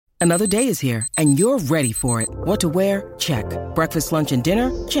Another day is here, and you're ready for it. What to wear? Check. Breakfast, lunch, and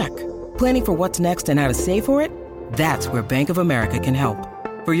dinner? Check. Planning for what's next and how to save for it? That's where Bank of America can help.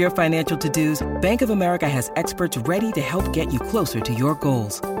 For your financial to-dos, Bank of America has experts ready to help get you closer to your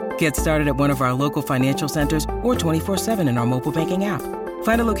goals. Get started at one of our local financial centers or 24/7 in our mobile banking app.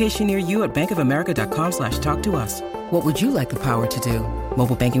 Find a location near you at bankofamerica.com/talktous. What would you like the power to do?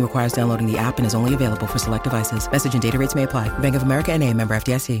 Mobile banking requires downloading the app and is only available for select devices. Message and data rates may apply. Bank of America N.A., member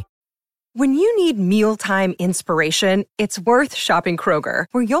FDIC. When you need mealtime inspiration, it's worth shopping Kroger,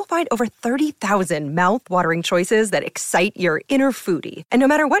 where you'll find over 30,000 mouth-watering choices that excite your inner foodie. And no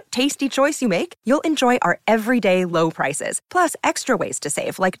matter what tasty choice you make, you'll enjoy our everyday low prices, plus extra ways to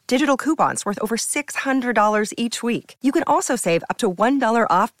save, like digital coupons worth over $600 each week. You can also save up to $1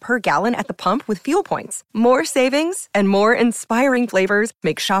 off per gallon at the pump with fuel points. More savings and more inspiring flavors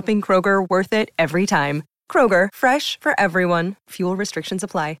make shopping Kroger worth it every time. Kroger, fresh for everyone. Fuel restrictions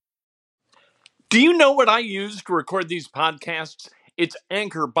apply. Do you know what I use to record these podcasts? It's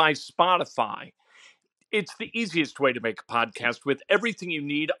Anchor by Spotify. It's the easiest way to make a podcast with everything you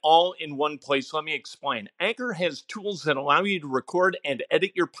need all in one place. Let me explain. Anchor has tools that allow you to record and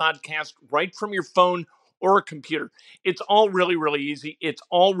edit your podcast right from your phone or a computer. It's all really, really easy. It's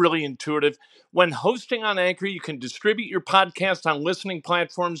all really intuitive. When hosting on Anchor, you can distribute your podcast on listening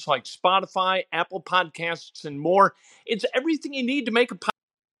platforms like Spotify, Apple Podcasts, and more. It's everything you need to make a podcast.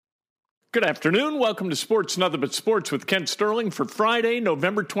 Good afternoon. Welcome to Sports Nothing But Sports with Kent Sterling for Friday,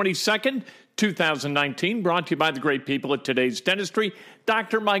 November 22nd, 2019. Brought to you by the great people at Today's Dentistry.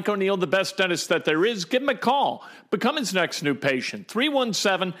 Dr. Mike O'Neill, the best dentist that there is. Give him a call. Become his next new patient.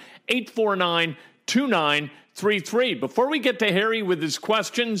 317-849-2933. Before we get to Harry with his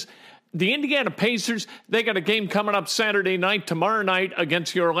questions, the Indiana Pacers, they got a game coming up Saturday night, tomorrow night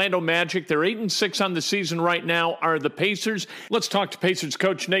against the Orlando Magic. They're 8-6 on the season right now, are the Pacers. Let's talk to Pacers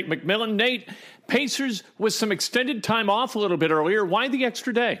coach Nate McMillan. Nate, Pacers with some extended time off a little bit earlier. Why the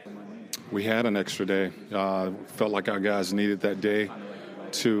extra day? We had an extra day. Felt like our guys needed that day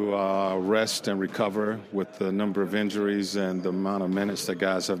to rest and recover with the number of injuries and the amount of minutes that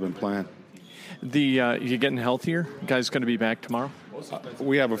guys have been playing. You getting healthier? Guys going to be back tomorrow?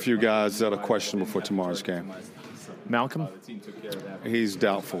 We have a few guys that are questionable for tomorrow's game. Malcolm? He's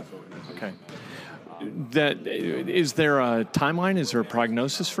doubtful. Okay. Is there a timeline? Is there a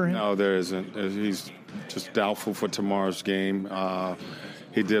prognosis for him? No, there isn't. He's just doubtful for tomorrow's game.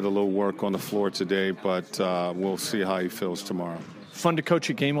 He did a little work on the floor today, but we'll see how he feels tomorrow. Fun to coach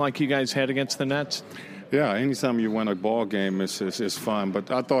a game like you guys had against the Nets? Yeah, anytime you win a ball game, it's fun.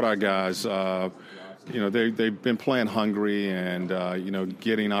 But I thought our guys, they've been playing hungry and,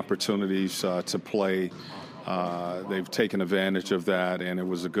 getting opportunities to play. They've taken advantage of that, and it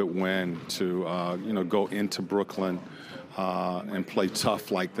was a good win to, go into Brooklyn and play tough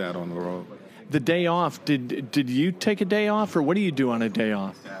like that on the road. The day off, did you take a day off, or what do you do on a day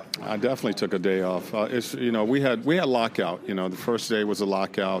off? I definitely took a day off. We had lockout. The first day was a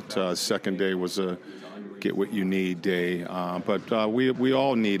lockout. Second day was a get what you need day. But we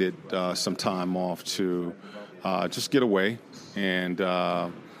all needed some time off to just get away and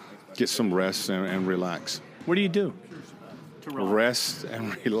get some rest and relax. What do you do? Rest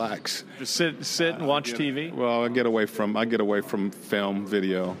and relax. Just sit and watch TV? Well, I get away from film,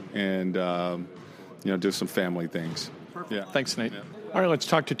 video, and do some family things. Perfect. Yeah. Thanks, Nate. Yeah. All right, let's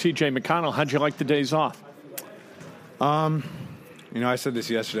talk to TJ McConnell. How'd you like the days off? I said this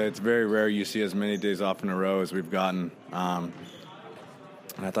yesterday. It's very rare you see as many days off in a row as we've gotten. And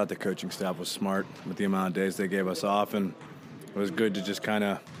I thought the coaching staff was smart with the amount of days they gave us off, and it was good to just kind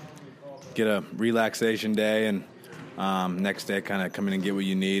of get a relaxation day and next day kind of come in and get what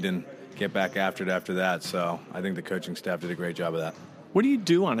you need and get back after that. So I think the coaching staff did a great job of that. What do you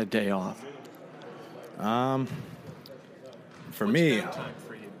do on a day off? For me,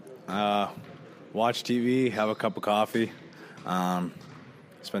 watch TV, have a cup of coffee,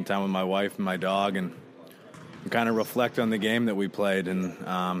 spend time with my wife and my dog, and kind of reflect on the game that we played and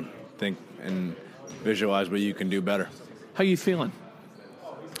think and visualize what you can do better. How you feeling?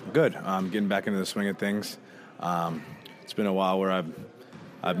 Good. Getting back into the swing of things. It's been a while where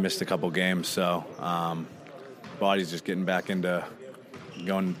I've missed a couple games, so body's just getting back into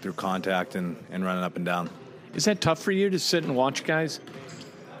going through contact and running up and down. Is that tough for you to sit and watch guys?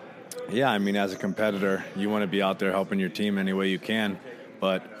 Yeah, I mean, as a competitor, you want to be out there helping your team any way you can,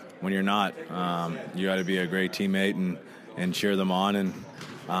 but when you're not, you got to be a great teammate and cheer them on and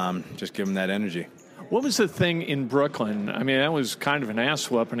just give them that energy. What was the thing in Brooklyn? I mean, that was kind of an ass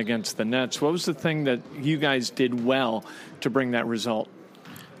whooping against the Nets. What was the thing that you guys did well to bring that result?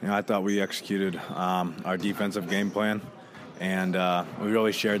 I thought we executed our defensive game plan, and we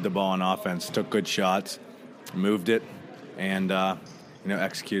really shared the ball on offense, took good shots, moved it, and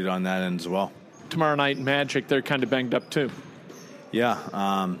executed on that end as well. Tomorrow night, Magic, they're kind of banged up too. Yeah,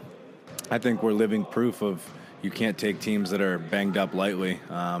 I think we're living proof of you can't take teams that are banged up lightly.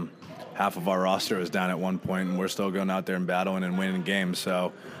 Half of our roster was down at one point, and we're still going out there and battling and winning games.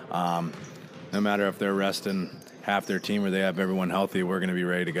 So no matter if they're resting half their team or they have everyone healthy, we're going to be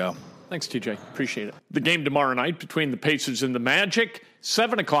ready to go. Thanks, TJ. Appreciate it. The game tomorrow night between the Pacers and the Magic,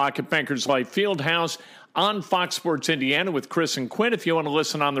 7 o'clock at Bankers Life Fieldhouse on Fox Sports Indiana with Chris and Quinn. If you want to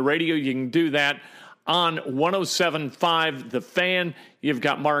listen on the radio, you can do that on 107.5 The Fan. You've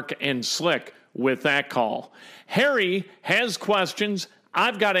got Mark and Slick with that call. Harry has questions.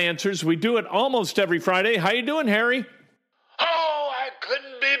 I've got answers. We do it almost every Friday. How you doing, Harry? Oh, I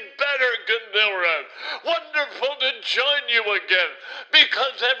couldn't be better, Goodnilrod. Wonderful to join you again,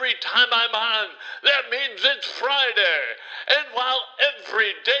 because every time I'm on, that means it's Friday. And while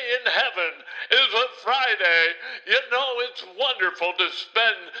every day in heaven is a Friday, you know it's wonderful to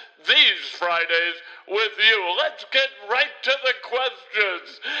spend these Fridays with you. Let's get right to the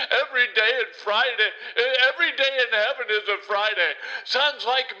questions. Every day in heaven is a Friday. Sounds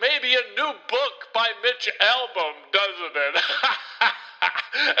like maybe a new book by Mitch Albom, doesn't it?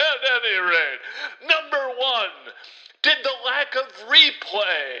 At any rate, number 1, did the lack of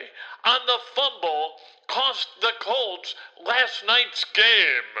replay on the fumble cost the Colts last night's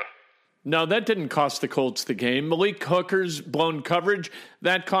game? No, that didn't cost the Colts the game. Malik Hooker's blown coverage,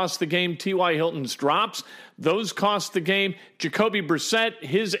 that cost the game. T.Y. Hilton's drops, those cost the game. Jacoby Brissett,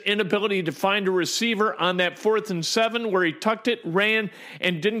 his inability to find a receiver on that 4th and 7 where he tucked it, ran,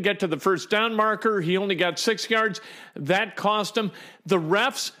 and didn't get to the first down marker. He only got 6 yards. That cost him. The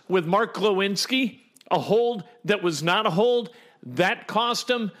refs with Mark Glowinski, a hold that was not a hold, that cost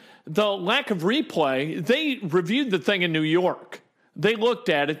him. The lack of replay, they reviewed the thing in New York. They looked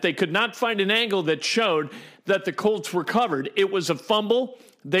at it. They could not find an angle that showed that the Colts were covered. It was a fumble.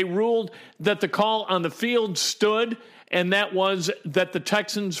 They ruled that the call on the field stood, and that was that the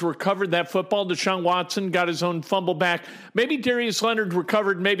Texans recovered that football. Deshaun Watson got his own fumble back. Maybe Darius Leonard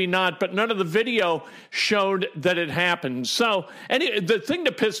recovered, maybe not, but none of the video showed that it happened. So, and the thing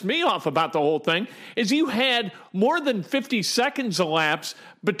that pissed me off about the whole thing is you had more than 50 seconds elapse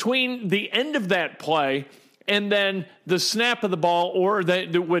between the end of that play and then the snap of the ball,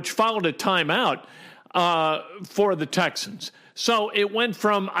 which followed a timeout for the Texans. So it went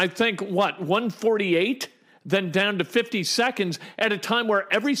from, I think, 148, then down to 50 seconds at a time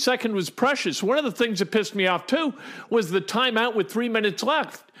where every second was precious. One of the things that pissed me off, too, was the timeout with 3 minutes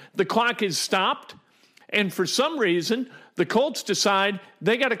left. The clock is stopped, and for some reason, the Colts decide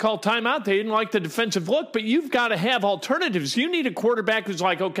they got to call timeout. They didn't like the defensive look, but you've got to have alternatives. You need a quarterback who's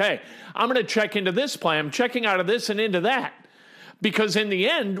like, okay, I'm going to check into this play. I'm checking out of this and into that. Because in the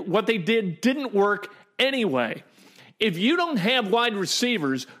end, what they didn't work anyway. If you don't have wide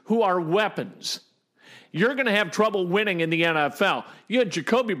receivers who are weapons, you're going to have trouble winning in the NFL. You had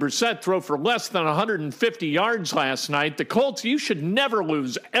Jacoby Brissett throw for less than 150 yards last night. The Colts, you should never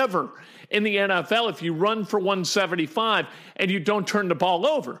lose, ever, in the NFL if you run for 175 and you don't turn the ball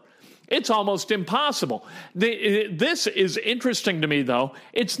over. It's almost impossible. This is interesting to me, though.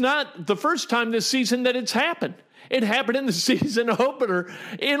 It's not the first time this season that it's happened. It happened in the season opener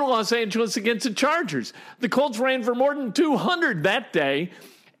in Los Angeles against the Chargers. The Colts ran for more than 200 that day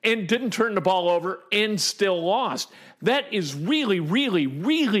and didn't turn the ball over and still lost. That is really, really,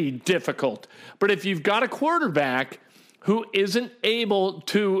 really difficult. But if you've got a quarterback who isn't able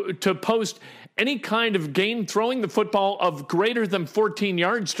to post any kind of gain throwing the football of greater than 14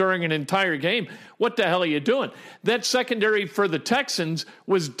 yards during an entire game, what the hell are you doing? That secondary for the Texans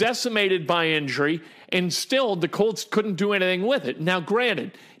was decimated by injury, and still the Colts couldn't do anything with it. Now,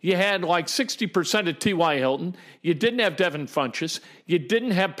 granted, you had like 60% of T.Y. Hilton. You didn't have Devin Funchess. You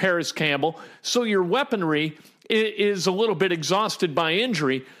didn't have Paris Campbell. So your weaponry is a little bit exhausted by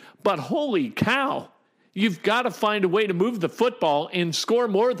injury. But holy cow, you've got to find a way to move the football and score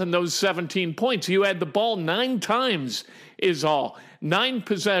more than those 17 points. You had the ball 9 times is all. 9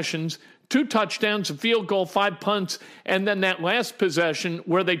 possessions, 2 touchdowns, a field goal, 5 punts, and then that last possession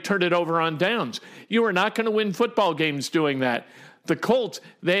where they turned it over on downs. You are not going to win football games doing that. The Colts,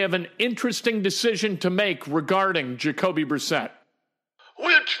 they have an interesting decision to make regarding Jacoby Brissett.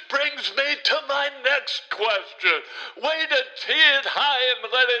 Which brings me to my next question. Way to tee it high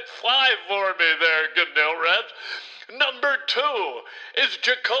and let it fly for me there, Goodnill Reds. Number 2, is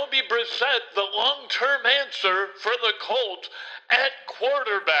Jacoby Brissett the long-term answer for the Colts at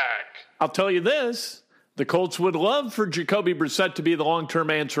quarterback? I'll tell you this, The Colts would love for Jacoby Brissett to be the long-term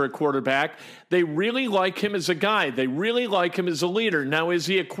answer at quarterback. They really like him as a guy. They really like him as a leader. Now, is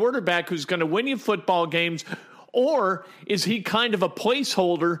he a quarterback who's going to win you football games, or is he kind of a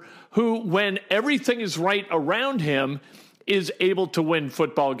placeholder who, when everything is right around him, is able to win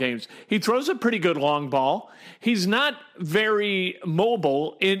football games? He throws a pretty good long ball. He's not very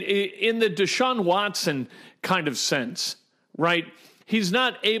mobile in the Deshaun Watson kind of sense, right? He's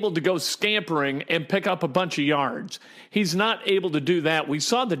not able to go scampering and pick up a bunch of yards. He's not able to do that. We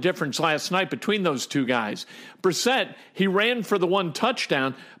saw the difference last night between those two guys. Brissett, he ran for the one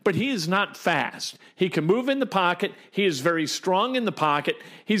touchdown, but he is not fast. He can move in the pocket. He is very strong in the pocket.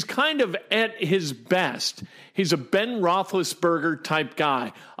 He's kind of at his best. He's a Ben Roethlisberger type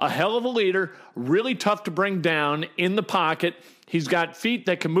guy, a hell of a leader, really tough to bring down in the pocket. He's got feet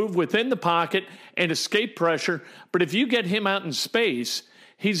that can move within the pocket and escape pressure. But if you get him out in space,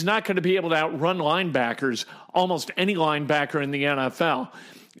 he's not going to be able to outrun linebackers, almost any linebacker in the NFL.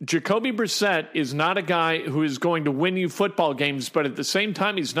 Jacoby Brissett is not a guy who is going to win you football games, but at the same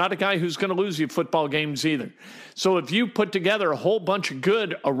time, he's not a guy who's going to lose you football games either. So if you put together a whole bunch of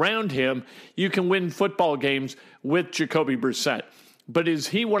good around him, you can win football games with Jacoby Brissett. But is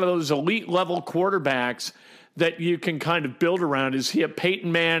he one of those elite level quarterbacks that you can kind of build around? Is he a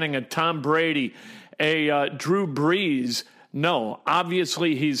Peyton Manning, a Tom Brady, a Drew Brees? No,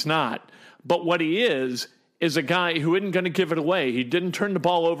 obviously he's not. But what he is a guy who isn't going to give it away. He didn't turn the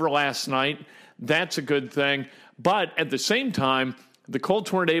ball over last night. That's a good thing. But at the same time, the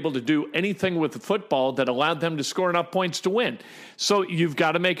Colts weren't able to do anything with the football that allowed them to score enough points to win. So you've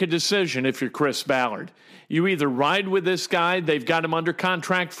got to make a decision if you're Chris Ballard. You either ride with this guy, they've got him under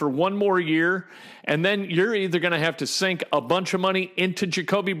contract for one more year, and then you're either going to have to sink a bunch of money into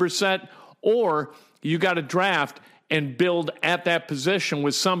Jacoby Brissett, or you got to draft and build at that position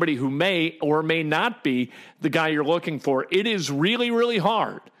with somebody who may or may not be the guy you're looking for. It is really, really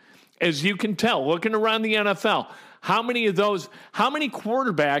hard, as you can tell, looking around the NFL. How many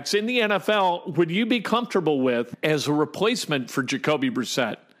quarterbacks in the NFL would you be comfortable with as a replacement for Jacoby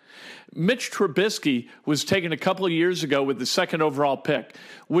Brissett? Mitch Trubisky was taken a couple of years ago with the second overall pick.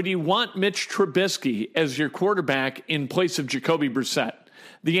 Would you want Mitch Trubisky as your quarterback in place of Jacoby Brissett?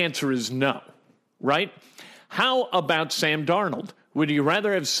 The answer is no, right? How about Sam Darnold? Would you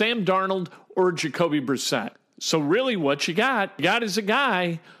rather have Sam Darnold or Jacoby Brissett? So really what you got is a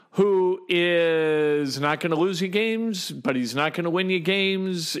guy who is not going to lose you games, but he's not going to win you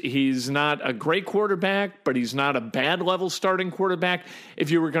games. He's not a great quarterback, but he's not a bad level starting quarterback.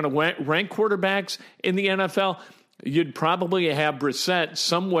 If you were going to rank quarterbacks in the NFL, you'd probably have Brissett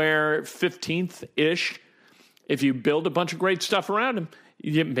somewhere 15th-ish. If you build a bunch of great stuff around him,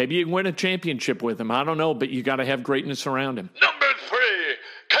 maybe you can win a championship with him. I don't know, but you got to have greatness around him. Number 3,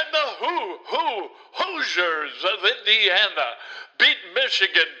 can the Hoosiers of Indiana beat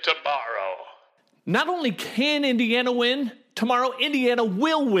Michigan tomorrow? Not only can Indiana win tomorrow, Indiana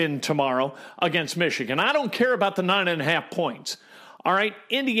will win tomorrow against Michigan. I don't care about the 9.5 points. All right,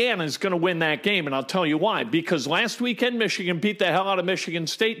 Indiana is going to win that game, and I'll tell you why. Because last weekend, Michigan beat the hell out of Michigan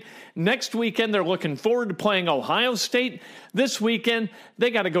State. Next weekend, they're looking forward to playing Ohio State. This weekend, they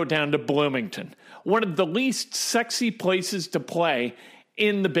got to go down to Bloomington, one of the least sexy places to play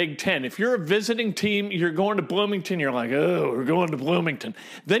in the Big Ten. If you're a visiting team, you're going to Bloomington, you're like, oh, we're going to Bloomington.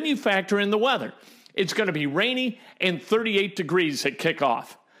 Then you factor in the weather. It's going to be rainy and 38 degrees at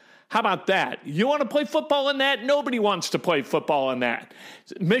kickoff. How about that? You want to play football in that? Nobody wants to play football in that.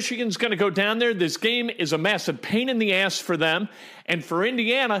 Michigan's going to go down there. This game is a massive pain in the ass for them. And for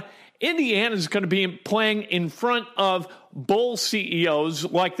Indiana, Indiana's going to be playing in front of bowl CEOs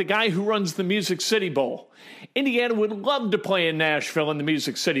like the guy who runs the Music City Bowl. Indiana would love to play in Nashville in the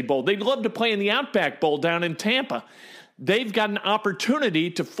Music City Bowl. They'd love to play in the Outback Bowl down in Tampa. They've got an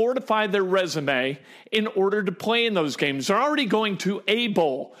opportunity to fortify their resume in order to play in those games. They're already going to a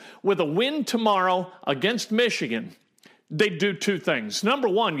bowl. With a win tomorrow against Michigan, they do two things. Number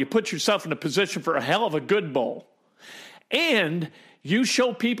one, you put yourself in a position for a hell of a good bowl. And you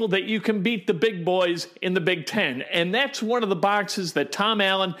show people that you can beat the big boys in the Big Ten. And that's one of the boxes that Tom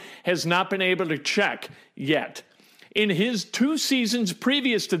Allen has not been able to check yet. In his 2 seasons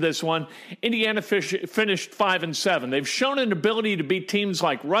previous to this one, Indiana finished 5-7. They've shown an ability to beat teams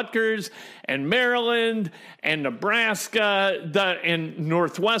like Rutgers and Maryland and Nebraska and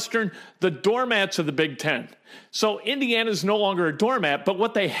Northwestern, the doormats of the Big Ten. So Indiana's no longer a doormat, but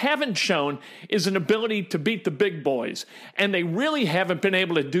what they haven't shown is an ability to beat the big boys. And they really haven't been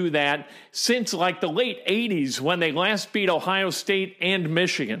able to do that since like the late 80s when they last beat Ohio State and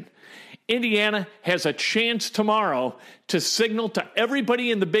Michigan. Indiana has a chance tomorrow to signal to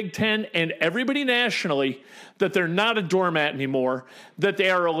everybody in the Big Ten and everybody nationally that they're not a doormat anymore, that they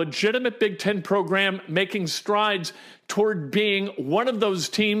are a legitimate Big Ten program making strides toward being one of those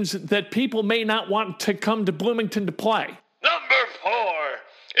teams that people may not want to come to Bloomington to play. Number 4,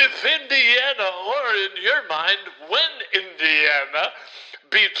 if Indiana, or in your mind, when Indiana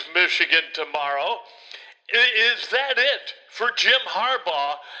beats Michigan tomorrow, is that it for Jim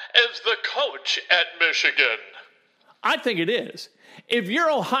Harbaugh as the coach at Michigan? I think it is. If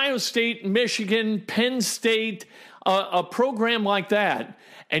you're Ohio State, Michigan, Penn State, a program like that,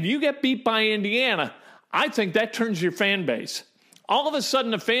 and you get beat by Indiana, I think that turns your fan base. All of a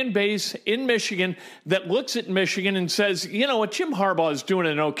sudden, a fan base in Michigan that looks at Michigan and says, you know what, Jim Harbaugh is doing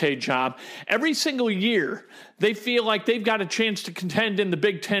an okay job. Every single year, they feel like they've got a chance to contend in the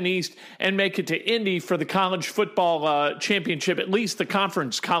Big Ten East and make it to Indy for the college football championship, at least the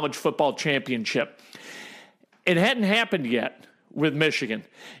conference college football championship. It hadn't happened yet with Michigan.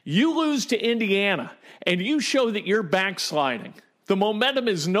 You lose to Indiana, and you show that you're backsliding. The momentum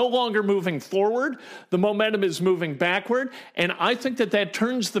is no longer moving forward. The momentum is moving backward. And I think that that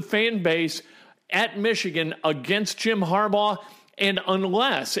turns the fan base at Michigan against Jim Harbaugh. And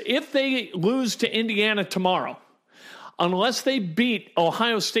if they lose to Indiana tomorrow, unless they beat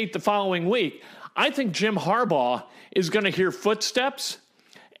Ohio State the following week, I think Jim Harbaugh is going to hear footsteps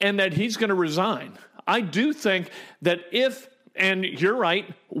and that he's going to resign. I do think that and you're right,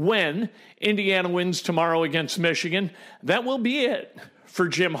 when Indiana wins tomorrow against Michigan, that will be it for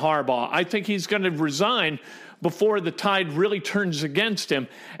Jim Harbaugh. I think he's going to resign before the tide really turns against him.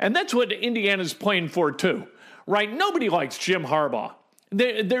 And that's what Indiana's playing for too, right? Nobody likes Jim Harbaugh.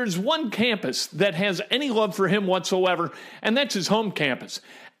 There's one campus that has any love for him whatsoever, and that's his home campus.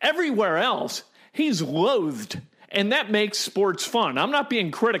 Everywhere else, he's loathed. And that makes sports fun. I'm not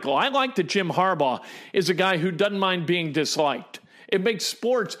being critical. I like that Jim Harbaugh is a guy who doesn't mind being disliked. It makes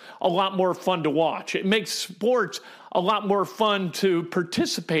sports a lot more fun to watch. It makes sports a lot more fun to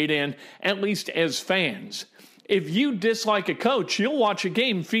participate in, at least as fans. If you dislike a coach, you'll watch a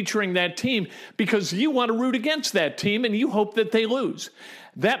game featuring that team because you want to root against that team and you hope that they lose.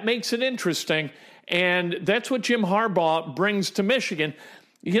 That makes it interesting, and that's what Jim Harbaugh brings to Michigan.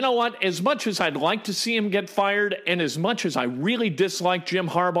 You know what? As much as I'd like to see him get fired, and as much as I really dislike Jim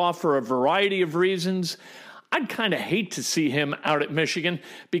Harbaugh for a variety of reasons, I'd kind of hate to see him out at Michigan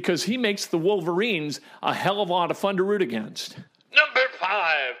because he makes the Wolverines a hell of a lot of fun to root against. Number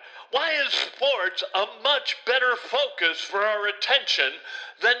 5, why is sports a much better focus for our attention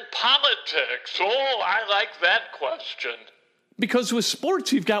than politics? Oh, I like that question. Because with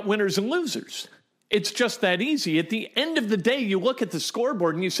sports, you've got winners and losers. It's just that easy. At the end of the day, you look at the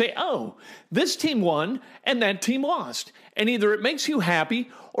scoreboard and you say, oh, this team won and that team lost. And either it makes you happy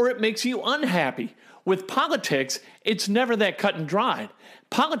or it makes you unhappy. With politics, it's never that cut and dried.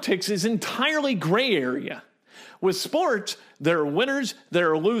 Politics is entirely gray area. With sports, there are winners,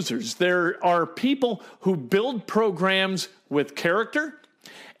 there are losers. There are people who build programs with character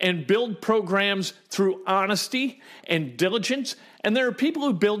and build programs through honesty and diligence. And there are people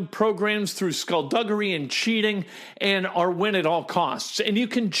who build programs through skullduggery and cheating and are win at all costs. And you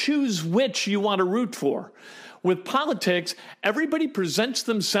can choose which you want to root for. With politics, everybody presents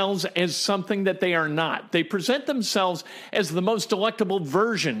themselves as something that they are not. They present themselves as the most delectable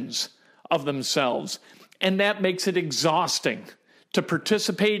versions of themselves. And that makes it exhausting to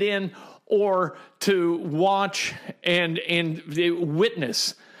participate in or to watch and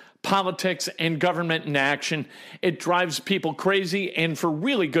witness politics and government in action. It drives people crazy, and for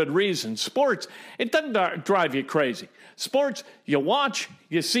really good reasons. Sports, it doesn't drive you crazy. Sports, you watch,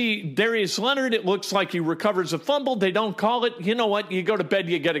 you see Darius Leonard, it looks like he recovers a fumble, they don't call it. You know what? You go to bed,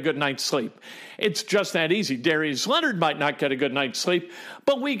 you get a good night's sleep. It's just that easy. Darius Leonard might not get a good night's sleep,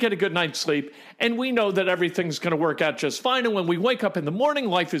 but we get a good night's sleep, and we know that everything's going to work out just fine, and when we wake up in the morning,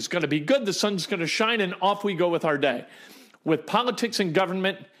 life is going to be good, the sun's going to shine, and off we go with our day. With politics and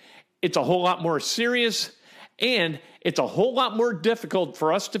government, it's a whole lot more serious, and it's a whole lot more difficult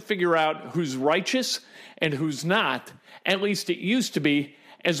for us to figure out who's righteous and who's not. At least it used to be.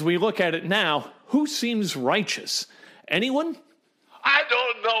 As we look at it now, who seems righteous? Anyone? I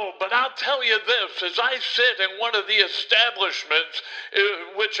don't know, but I'll tell you this. As I sit in one of the establishments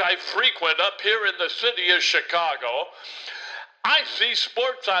which I frequent up here in the city of Chicago, I see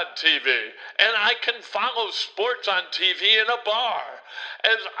sports on TV, and I can follow sports on TV in a bar.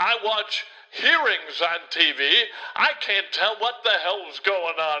 As I watch hearings on TV, I can't tell what the hell's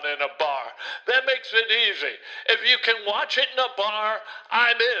going on in a bar. That makes it easy. If you can watch it in a bar,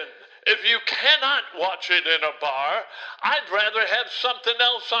 I'm in. If you cannot watch it in a bar, I'd rather have something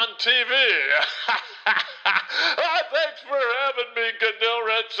else on TV. Thanks for having me,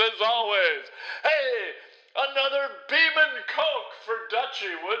 Ganilretz, as always. Hey, another Beeman Coke for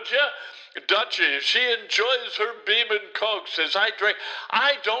Dutchie, would you? Dutchie, she enjoys her Beeman Cokes as I drink.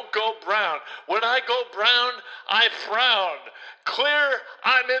 I don't go brown. When I go brown, I frown. Clear,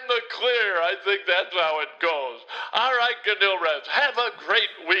 I'm in the clear. I think that's how it goes. All right, Ganilretz, have a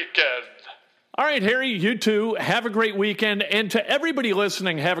great weekend. All right, Harry, you too. Have a great weekend. And to everybody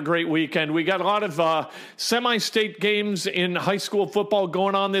listening, have a great weekend. We got a lot of semi-state games in high school football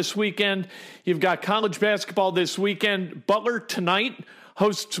going on this weekend. You've got college basketball this weekend. Butler tonight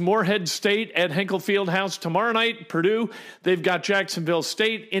hosts Morehead State at Henkel Fieldhouse. Tomorrow night, Purdue, they've got Jacksonville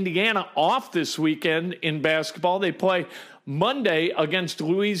State. Indiana off this weekend in basketball. They play Monday against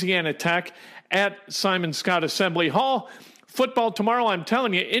Louisiana Tech at Simon Scott Assembly Hall. Football tomorrow, I'm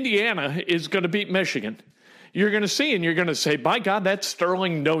telling you, Indiana is going to beat Michigan. You're going to see and you're going to say, by God, that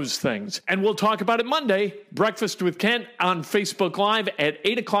Sterling knows things. And we'll talk about it Monday. Breakfast with Kent on Facebook Live at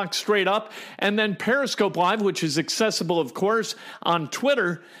 8 o'clock straight up. And then Periscope Live, which is accessible, of course, on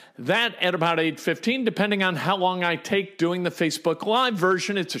Twitter. That at about 8:15, depending on how long I take doing the Facebook Live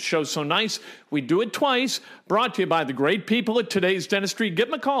version. It's a show so nice. We do it twice. Brought to you by the great people at Today's Dentistry. Give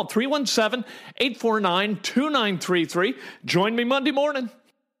them a call, 317-849-2933. Join me Monday morning.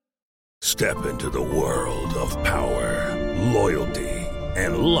 Step into the world of power, loyalty,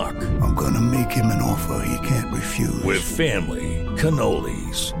 and luck. I'm going to make him an offer he can't refuse. With family,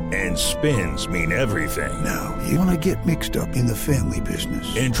 cannolis, and spins mean everything. Now, you want to get mixed up in the family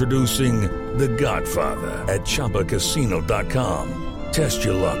business. Introducing The Godfather at ChumbaCasino.com. Test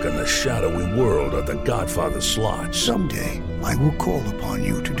your luck in the shadowy world of The Godfather slot. Someday, I will call upon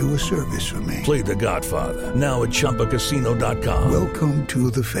you to do a service for me. Play The Godfather now at ChumbaCasino.com. Welcome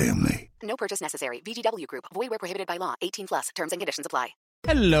to the family. No purchase necessary. VGW Group. Void where prohibited by law. 18+. Terms and conditions apply.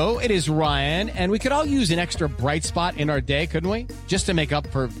 Hello, it is Ryan, and we could all use an extra bright spot in our day, couldn't we? Just to make up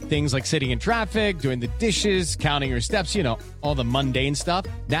for things like sitting in traffic, doing the dishes, counting your steps, you know, all the mundane stuff.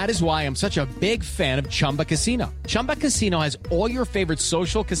 That is why I'm such a big fan of Chumba Casino. Chumba Casino has all your favorite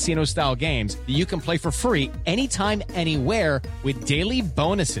social casino-style games that you can play for free anytime, anywhere with daily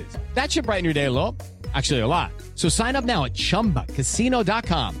bonuses. That should brighten your day a little. Actually, a lot. So sign up now at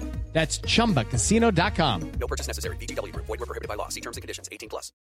ChumbaCasino.com. That's ChumbaCasino.com. No purchase necessary. VGW Group. Void where prohibited by law. See terms and conditions. 18+.